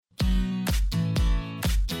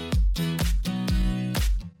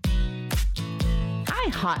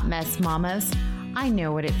hot mess mamas. I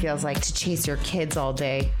know what it feels like to chase your kids all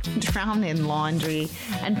day, drown in laundry,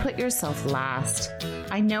 and put yourself last.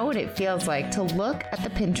 I know what it feels like to look at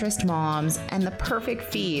the Pinterest moms and the perfect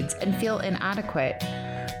feeds and feel inadequate.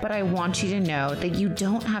 But I want you to know that you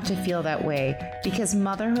don't have to feel that way because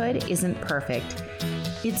motherhood isn't perfect.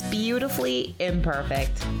 It's beautifully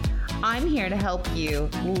imperfect. I'm here to help you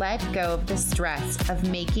let go of the stress of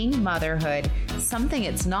making motherhood something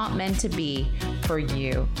it's not meant to be for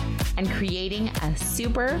you and creating a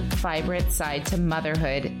super vibrant side to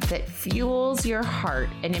motherhood that fuels your heart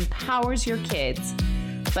and empowers your kids,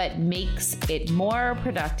 but makes it more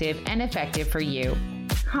productive and effective for you.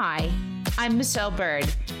 Hi, I'm Michelle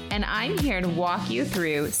Bird, and I'm here to walk you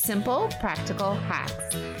through simple, practical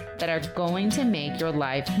hacks that are going to make your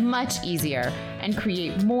life much easier and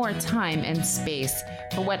create more time and space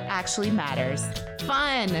for what actually matters.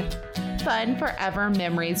 Fun forever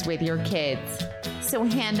memories with your kids. So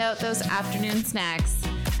hand out those afternoon snacks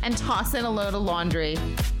and toss in a load of laundry.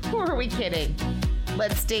 Who are we kidding?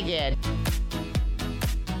 Let's dig in.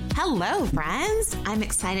 Hello, friends. I'm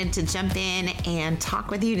excited to jump in and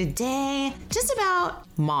talk with you today just about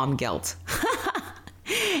mom guilt.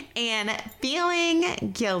 And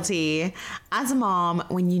feeling guilty as a mom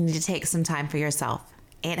when you need to take some time for yourself.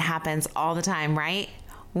 It happens all the time, right?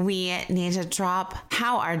 We need to drop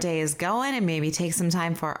how our day is going and maybe take some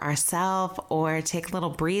time for ourselves or take a little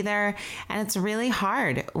breather. And it's really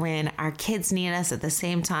hard when our kids need us at the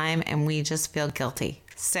same time and we just feel guilty.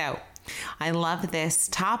 So I love this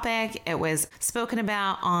topic. It was spoken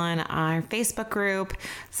about on our Facebook group.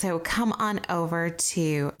 So come on over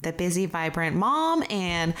to The Busy Vibrant Mom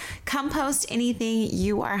and come post anything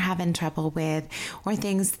you are having trouble with or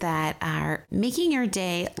things that are making your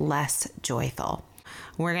day less joyful.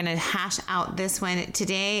 We're going to hash out this one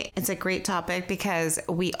today. It's a great topic because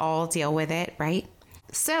we all deal with it, right?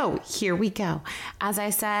 So here we go. As I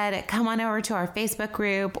said, come on over to our Facebook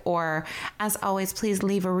group, or as always, please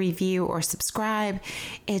leave a review or subscribe.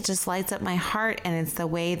 It just lights up my heart, and it's the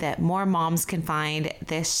way that more moms can find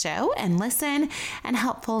this show and listen and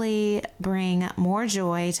hopefully bring more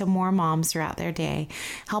joy to more moms throughout their day,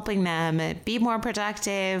 helping them be more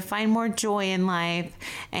productive, find more joy in life,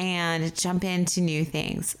 and jump into new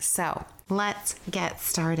things. So let's get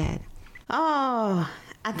started.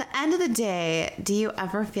 At the end of the day, do you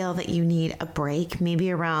ever feel that you need a break?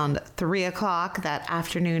 Maybe around 3 o'clock, that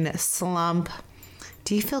afternoon slump.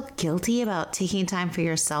 Do you feel guilty about taking time for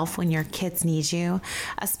yourself when your kids need you,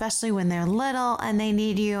 especially when they're little and they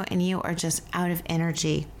need you and you are just out of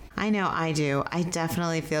energy? I know I do. I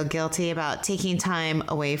definitely feel guilty about taking time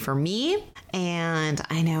away from me. And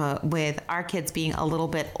I know with our kids being a little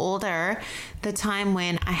bit older, the time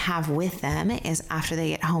when I have with them is after they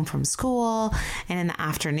get home from school and in the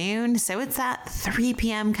afternoon. So it's that 3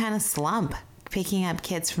 p.m. kind of slump, picking up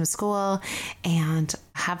kids from school and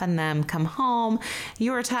having them come home.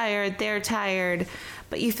 You're tired, they're tired,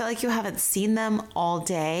 but you feel like you haven't seen them all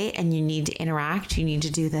day and you need to interact, you need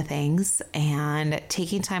to do the things. And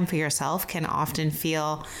taking time for yourself can often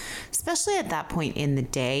feel, especially at that point in the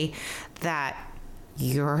day, that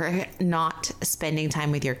you're not spending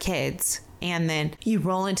time with your kids. And then you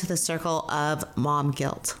roll into the circle of mom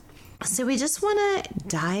guilt. So we just want to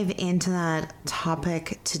dive into that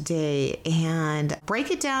topic today and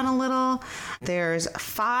break it down a little. There's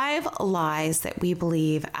 5 lies that we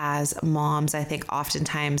believe as moms, I think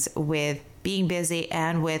oftentimes with being busy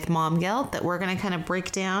and with mom guilt, that we're going to kind of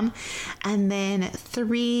break down. And then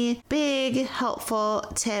 3 big helpful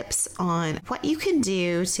tips on what you can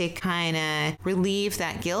do to kind of relieve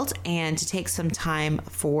that guilt and to take some time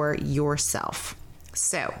for yourself.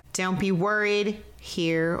 So don't be worried.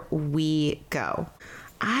 Here we go.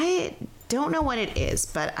 I don't know what it is,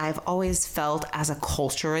 but I've always felt as a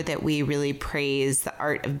culture that we really praise the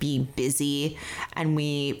art of being busy and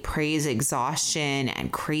we praise exhaustion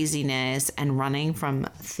and craziness and running from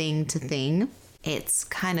thing to thing. It's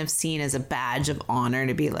kind of seen as a badge of honor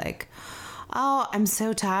to be like, oh, I'm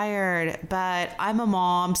so tired, but I'm a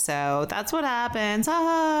mom, so that's what happens.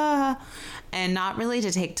 And not really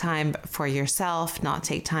to take time for yourself, not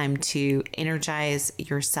take time to energize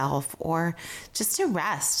yourself or just to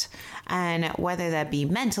rest. And whether that be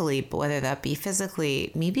mentally, whether that be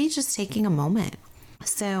physically, maybe just taking a moment.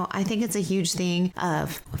 So I think it's a huge thing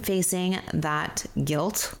of facing that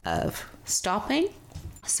guilt of stopping.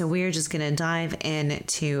 So we're just going to dive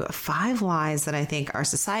into 5 lies that I think our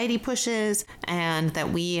society pushes and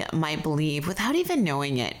that we might believe without even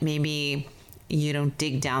knowing it. Maybe you don't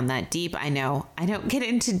dig down that deep. I know I don't get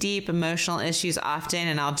into deep emotional issues often,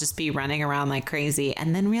 and I'll just be running around like crazy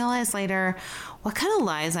and then realize later what kind of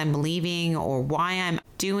lies I'm believing or why I'm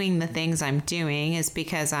doing the things I'm doing is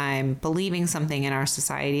because I'm believing something in our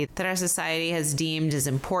society that our society has deemed as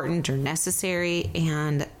important or necessary.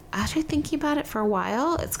 And after thinking about it for a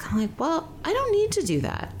while, it's kind of like, well, I don't need to do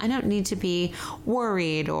that. I don't need to be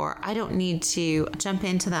worried, or I don't need to jump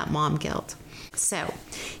into that mom guilt. So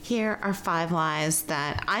here are 5 lies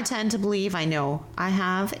that I tend to believe. I know I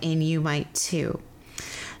have, and you might too.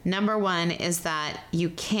 Number 1 is that you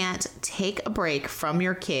can't take a break from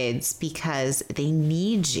your kids because they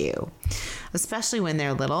need you. Especially when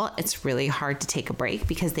they're little, it's really hard to take a break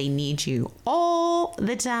because they need you all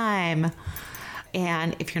the time.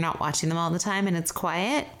 And if you're not watching them all the time and it's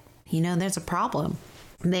quiet, there's a problem.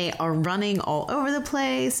 They are running all over the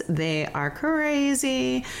place. They are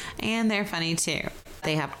crazy, and they're funny too.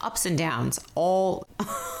 They have ups and downs all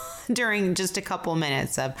during just a couple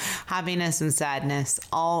minutes of happiness and sadness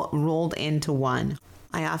all rolled into one.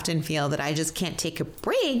 I often feel that I just can't take a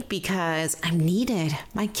break because I'm needed.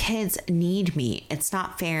 My kids need me. It's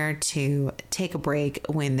not fair to take a break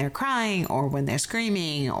when they're crying or when they're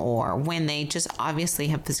screaming or when they just obviously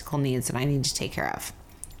have physical needs that I need to take care of.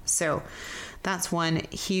 So that's one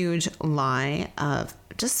huge lie of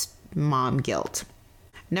just mom guilt.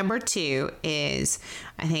 Number 2 is,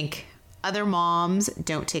 I think, other moms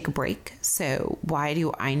don't take a break. So why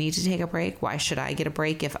do I need to take a break? Why should I get a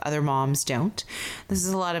break if other moms don't? This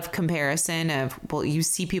is a lot of comparison of, well, you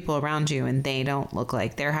see people around you and they don't look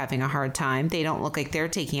like they're having a hard time. They don't look like they're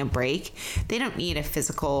taking a break. They don't need a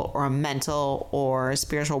physical or a mental or a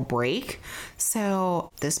spiritual break.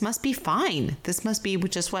 So this must be fine. This must be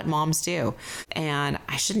just what moms do. And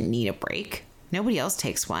I shouldn't need a break. Nobody else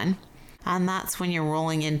takes one. And that's when you're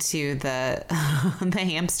rolling into the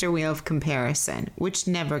hamster wheel of comparison, which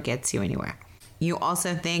never gets you anywhere. You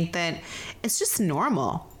also think that it's just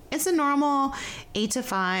normal. It's a normal 8 to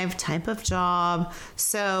 5 type of job.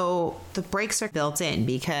 So the breaks are built in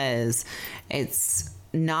because it's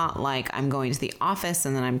not like I'm going to the office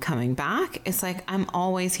and then I'm coming back. It's like I'm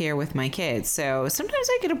always here with my kids. So sometimes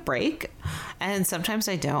I get a break and sometimes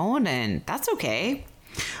I don't, and that's okay.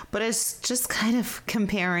 But it's just kind of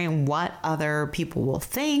comparing what other people will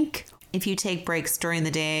think. If you take breaks during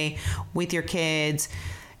the day with your kids,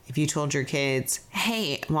 if you told your kids,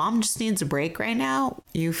 hey, mom just needs a break right now,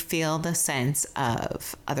 you feel the sense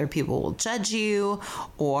of other people will judge you,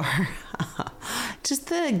 or just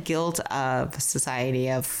the guilt of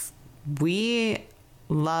society of we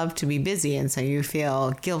love to be busy. And so you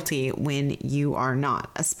feel guilty when you are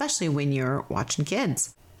not, especially when you're watching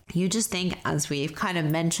kids. You just think, as we've kind of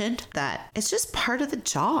mentioned, that it's just part of the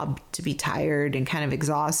job to be tired and kind of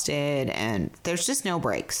exhausted, and there's just no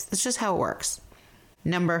breaks. That's just how it works.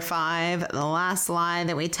 Number 5, the last lie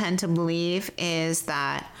that we tend to believe is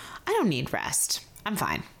that I don't need rest. I'm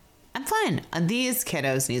fine. These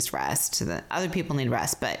kiddos need rest. The other people need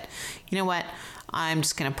rest. But you know what? I'm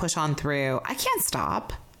just going to push on through. I can't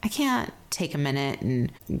stop. I can't take a minute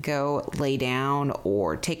and go lay down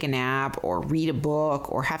or take a nap or read a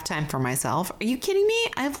book or have time for myself. Are you kidding me?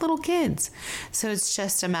 I have little kids. So it's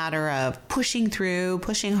just a matter of pushing through,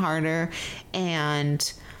 pushing harder,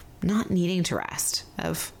 and not needing to rest.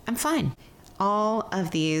 I'm fine. All of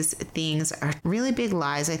these things are really big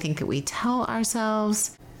lies, I think, that we tell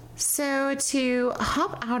ourselves. So to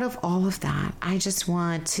hop out of all of that, I just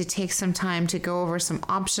want to take some time to go over some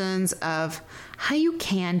options of how you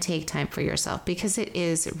can take time for yourself, because it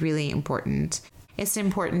is really important. It's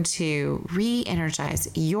important to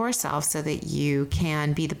re-energize yourself so that you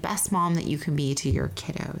can be the best mom that you can be to your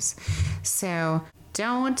kiddos. So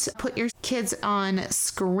don't put your kids on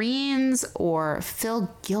screens or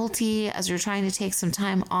feel guilty as you're trying to take some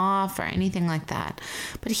time off or anything like that.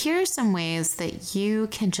 But here are some ways that you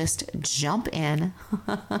can just jump in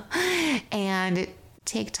and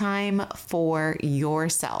take time for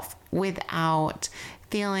yourself without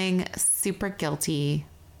feeling super guilty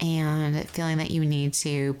and feeling that you need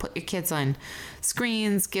to put your kids on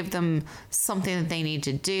screens, give them something that they need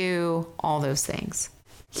to do, all those things.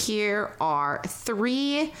 Here are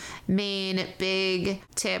 3 main big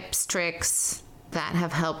tips, tricks that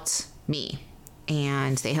have helped me.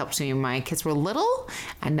 And they helped me when my kids were little,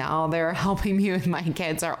 and now they're helping me when my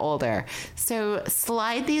kids are older. So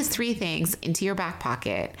slide these 3 things into your back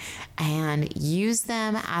pocket and use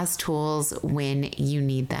them as tools when you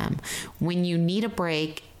need them. When you need a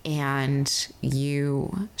break, and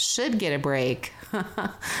you should get a break.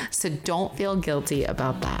 So don't feel guilty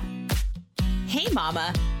about that. Hey,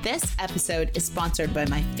 Mama. This episode is sponsored by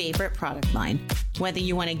my favorite product line. Whether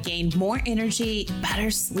you want to gain more energy, better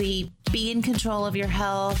sleep, be in control of your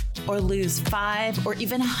health, or lose 5 or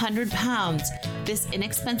even 100 pounds, this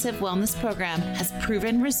inexpensive wellness program has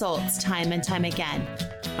proven results time and time again.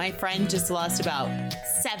 My friend just lost about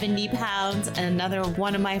 70 pounds, and another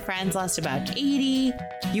one of my friends lost about 80.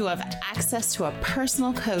 You have access to a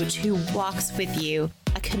personal coach who walks with you,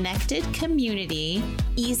 a connected community,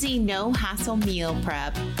 easy, no-hassle meal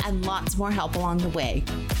prep, and lots more help along the way.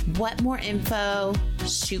 Want more info?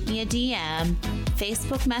 Shoot me a DM,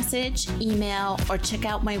 Facebook message, email, or check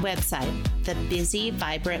out my website, The Busy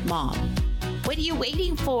Vibrant Mom. What are you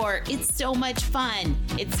waiting for? It's so much fun.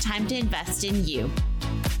 It's time to invest in you.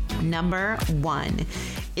 Number 1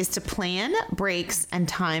 is to plan breaks and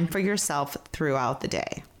time for yourself throughout the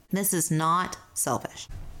day. This is not selfish.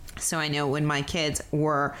 So I know when my kids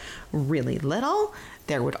were really little,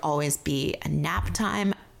 there would always be a nap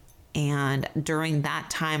time. And during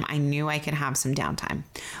that time, I knew I could have some downtime,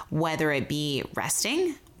 whether it be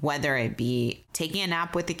resting, whether it be taking a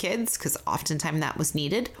nap with the kids, because oftentimes that was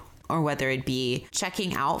needed, or whether it be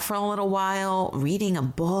checking out for a little while, reading a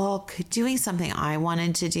book, doing something I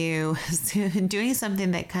wanted to do, doing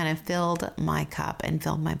something that kind of filled my cup and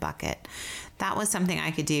filled my bucket. That was something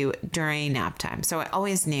I could do during nap time. So I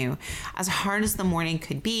always knew, as hard as the morning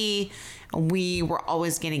could be, we were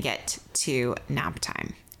always going to get to nap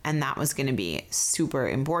time. And that was going to be super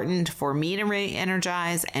important for me to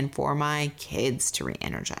re-energize and for my kids to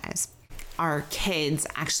re-energize. Our kids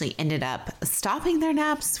actually ended up stopping their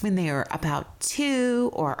naps when they were about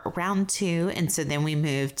 2 or around 2. And so then we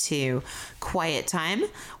moved to quiet time,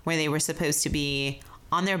 where they were supposed to be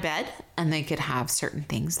on their bed and they could have certain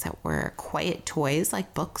things that were quiet toys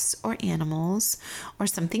like books or animals or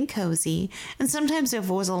something cozy. And sometimes if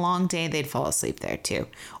it was a long day, they'd fall asleep there too.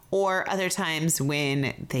 Or other times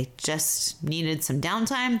when they just needed some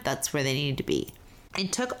downtime, that's where they needed to be.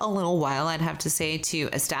 It took a little while, I'd have to say, to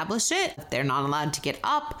establish it. They're not allowed to get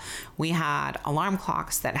up. We had alarm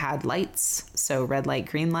clocks that had lights, so red light,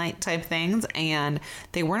 green light type things, and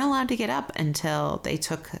they weren't allowed to get up until they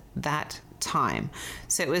took that time.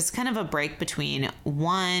 So it was kind of a break between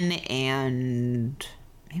 1 and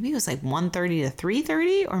maybe it was like 1:30 to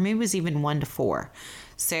 3:30, or maybe it was even 1 to 4.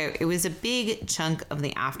 So it was a big chunk of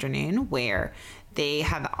the afternoon where they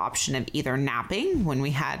had the option of either napping when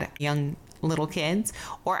we had young little kids,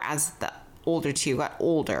 or as the older 2 got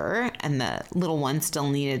older and the little ones still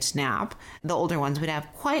needed to nap, the older ones would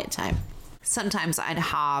have quiet time. Sometimes I'd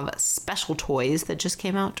have special toys that just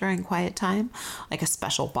came out during quiet time, like a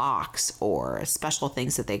special box or special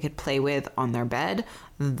things that they could play with on their bed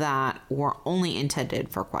that were only intended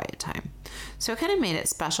for quiet time. So it kind of made it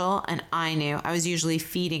special, and I knew I was usually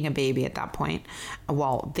feeding a baby at that point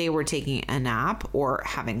while they were taking a nap or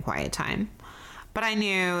having quiet time. But I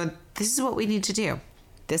knew this is what we need to do.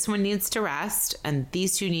 This one needs to rest, and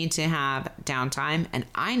these 2 need to have downtime, and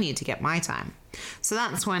I need to get my time. So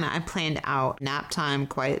that's when I planned out nap time,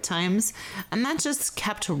 quiet times, and that just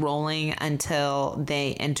kept rolling until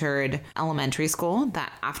they entered elementary school.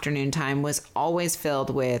 That afternoon time was always filled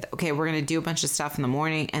with, okay, we're going to do a bunch of stuff in the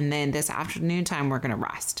morning, and then this afternoon time, we're going to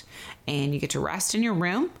rest. And you get to rest in your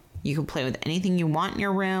room. You can play with anything you want in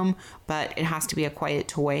your room, but it has to be a quiet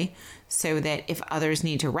toy so that if others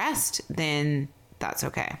need to rest, then that's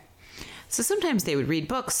okay. So sometimes they would read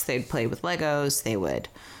books, they'd play with Legos, they would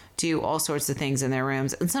do all sorts of things in their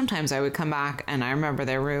rooms. And sometimes I would come back and I remember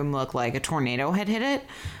their room looked like a tornado had hit it,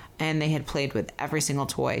 and they had played with every single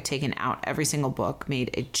toy, taken out every single book,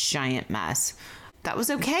 made a giant mess. That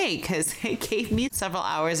was okay because it gave me several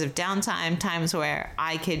hours of downtime, times where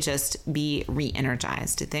I could just be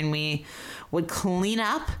re-energized. Then we would clean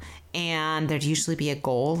up, and there'd usually be a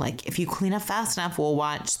goal. Like, if you clean up fast enough, we'll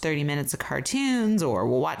watch 30 minutes of cartoons or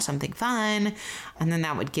we'll watch something fun. And then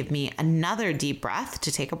that would give me another deep breath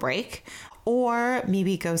to take a break, or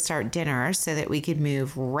maybe go start dinner so that we could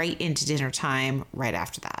move right into dinner time right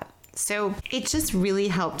after that. So it just really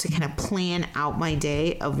helped to kind of plan out my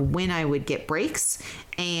day of when I would get breaks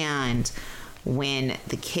and when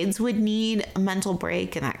the kids would need a mental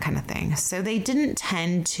break and that kind of thing. So they didn't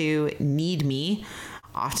tend to need me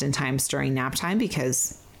oftentimes during nap time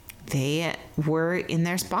because they were in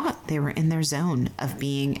their spot. They were in their zone of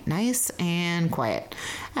being nice and quiet.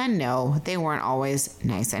 And no, they weren't always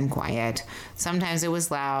nice and quiet. Sometimes it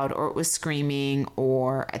was loud, or it was screaming,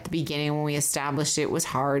 or at the beginning when we established it was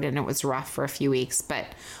hard and it was rough for a few weeks. But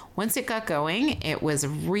once it got going, it was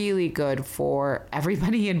really good for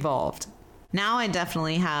everybody involved. Now I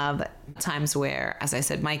definitely have times where, as I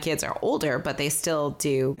said, my kids are older, but they still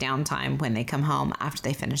do downtime when they come home after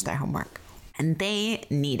they finish their homework. And they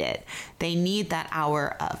need it. They need that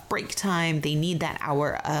hour of break time. They need that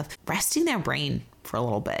hour of resting their brain for a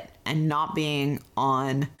little bit and not being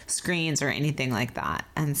on screens or anything like that.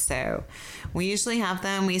 And so we usually have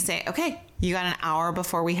them, we say, okay, you got an hour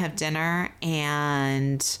before we have dinner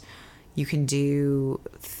and you can do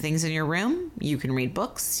things in your room. You can read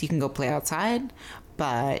books. You can go play outside,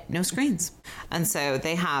 but no screens. And so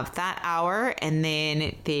they have that hour and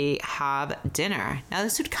then they have dinner. Now,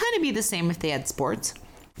 this would kind of be the same if they had sports.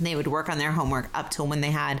 They would work on their homework up till when they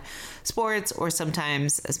had sports, or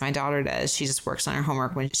sometimes, as my daughter does, she just works on her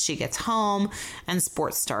homework when she gets home and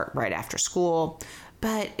sports start right after school.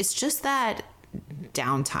 But it's just that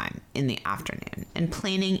downtime in the afternoon and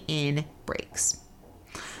planning in breaks.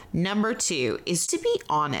 Number 2 is to be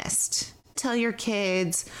honest. Tell your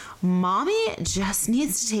kids, mommy just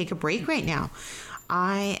needs to take a break right now.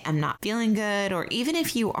 I am not feeling good, or even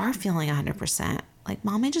if you are feeling 100%, like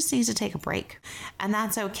mommy just needs to take a break. And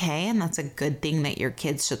that's okay. And that's a good thing that your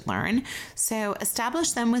kids should learn. So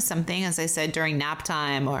establish them with something, as I said, during nap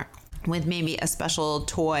time or with maybe a special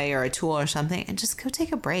toy or a tool or something, and just go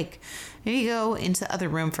take a break. Maybe go into the other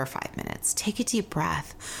room for 5 minutes. Take a deep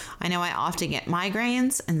breath. I know I often get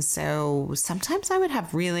migraines, and so sometimes I would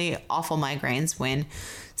have really awful migraines when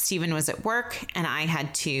Stephen was at work and I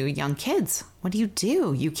had 2 young kids. What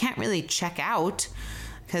do? You can't really check out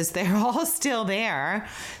because they're all still there.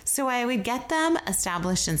 So I would get them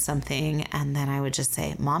established in something, and then I would just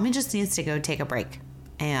say, mommy just needs to go take a break.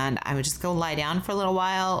 And I would just go lie down for a little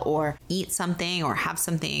while or eat something or have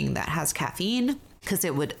something that has caffeine, because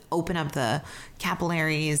it would open up the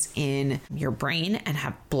capillaries in your brain and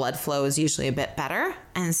have blood flow is usually a bit better.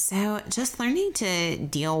 And so just learning to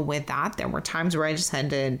deal with that. There were times where I just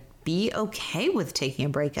had to be okay with taking a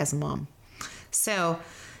break as a mom. So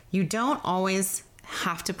you don't always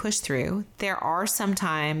have to push through. There are some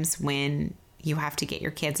times when you have to get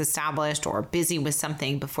your kids established or busy with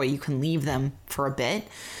something before you can leave them for a bit,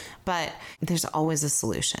 but there's always a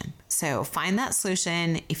solution. So find that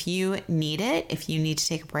solution if you need it, if you need to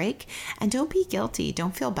take a break, and don't be guilty.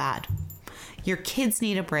 Don't feel bad. Your kids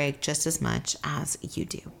need a break just as much as you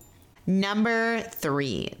do. Number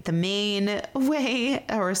 3, the main way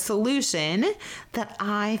or solution that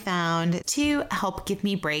I found to help give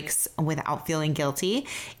me breaks without feeling guilty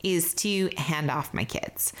is to hand off my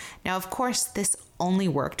kids. Now, of course, this only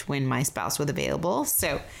worked when my spouse was available.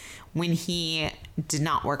 So when he did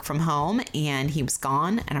not work from home and he was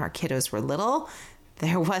gone and our kiddos were little,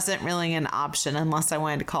 there wasn't really an option unless I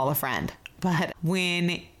wanted to call a friend. But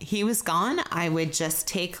when he was gone, I would just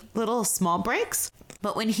take little small breaks.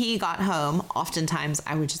 But when he got home, oftentimes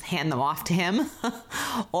I would just hand them off to him.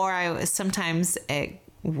 Or sometimes it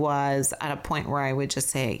was at a point where I would just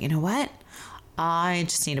say, you know what? I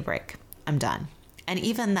just need a break. I'm done. And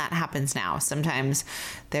even that happens now. Sometimes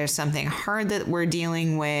there's something hard that we're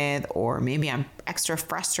dealing with, or maybe I'm extra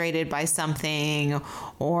frustrated by something,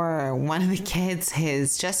 or one of the kids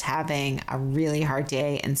is just having a really hard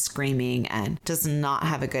day and screaming and does not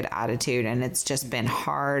have a good attitude. And it's just been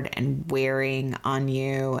hard and wearing on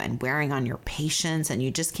you and wearing on your patience, and you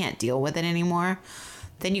just can't deal with it anymore.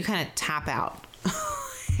 Then you kind of tap out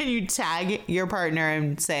and you tag your partner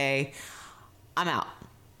and say, I'm out.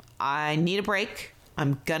 I need a break.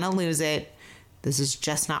 I'm gonna lose it. This is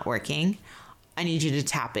just not working. I need you to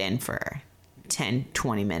tap in for 10,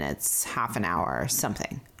 20 minutes, half an hour,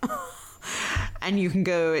 something. And you can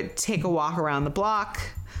go take a walk around the block.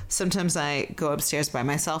 Sometimes I go upstairs by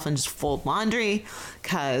myself and just fold laundry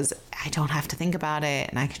because I don't have to think about it.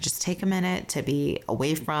 And I can just take a minute to be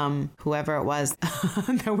away from whoever it was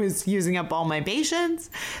that was using up all my patience.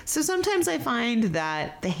 So sometimes I find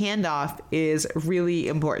that the handoff is really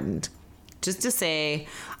important. Just to say,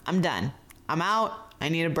 I'm done. I'm out. I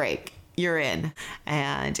need a break. You're in.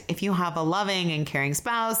 And if you have a loving and caring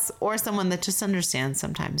spouse or someone that just understands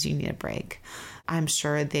sometimes you need a break, I'm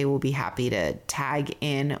sure they will be happy to tag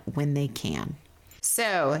in when they can.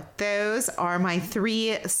 So those are my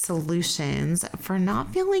 3 solutions for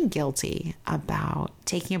not feeling guilty about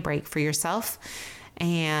taking a break for yourself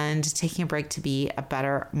and taking a break to be a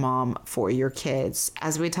better mom for your kids.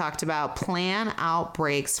 As we talked about, plan out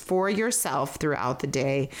breaks for yourself throughout the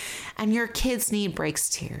day, and your kids need breaks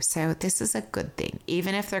too. So this is a good thing.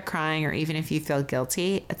 Even if they're crying or even if you feel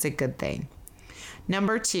guilty, it's a good thing.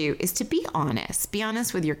 Number 2 is to be honest. Be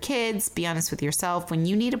honest with your kids. Be honest with yourself. When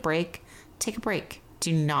you need a break, take a break.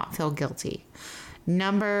 Do not feel guilty.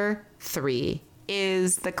 Number 3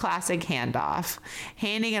 is the classic handoff.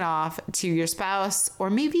 Handing it off to your spouse, or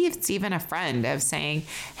maybe it's even a friend, of saying,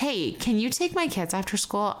 hey, can you take my kids after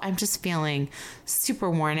school? I'm just feeling super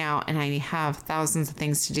worn out and I have thousands of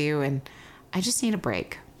things to do and I just need a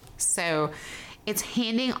break. So it's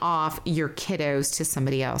handing off your kiddos to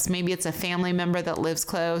somebody else. Maybe it's a family member that lives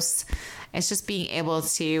close. It's just being able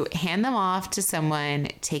to hand them off to someone,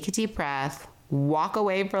 take a deep breath, walk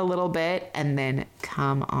away for a little bit, and then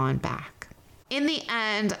come on back. In the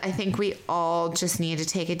end, I think we all just need to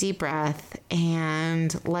take a deep breath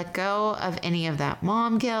and let go of any of that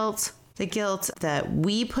mom guilt, the guilt that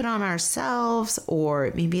we put on ourselves,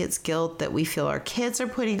 or maybe it's guilt that we feel our kids are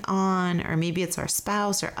putting on, or maybe it's our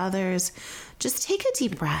spouse or others. Just take a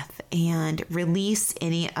deep breath and release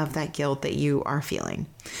any of that guilt that you are feeling.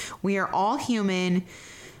 We are all human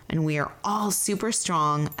and we are all super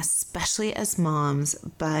strong, especially as moms,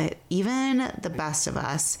 but even the best of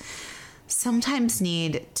us sometimes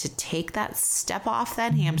need to take that step off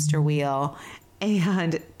that hamster wheel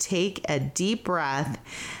and take a deep breath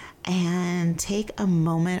and take a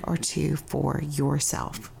moment or two for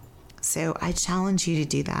yourself. So I challenge you to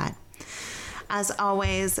do that. As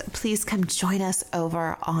always, please come join us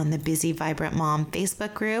over on the Busy Vibrant Mom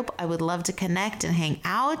Facebook group. I would love to connect and hang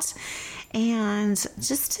out and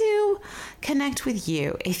just to connect with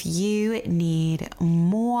you if you need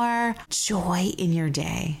more joy in your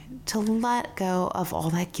day, to let go of all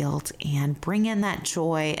that guilt and bring in that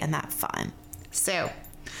joy and that fun. So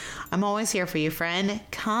I'm always here for you, friend.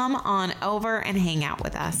 Come on over and hang out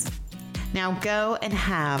with us. Now go and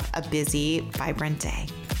have a busy, vibrant day.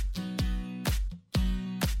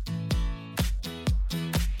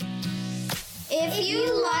 If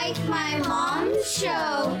you like my mom's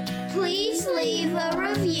show, please leave a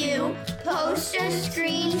review, post a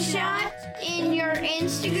screenshot in your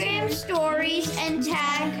Instagram stories, and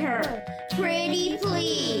tag her. Pretty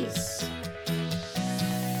please.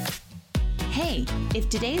 Hey, if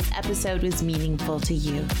today's episode was meaningful to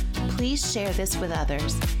you, please share this with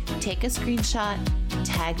others. Take a screenshot,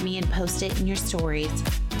 tag me, and post it in your stories.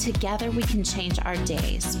 Together we can change our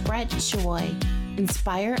day, spread joy,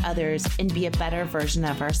 inspire others, and be a better version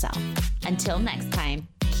of ourselves. Until next time,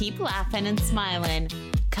 keep laughing and smiling.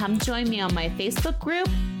 Come join me on my Facebook group,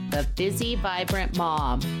 The Busy Vibrant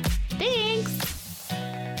Mom. Thanks!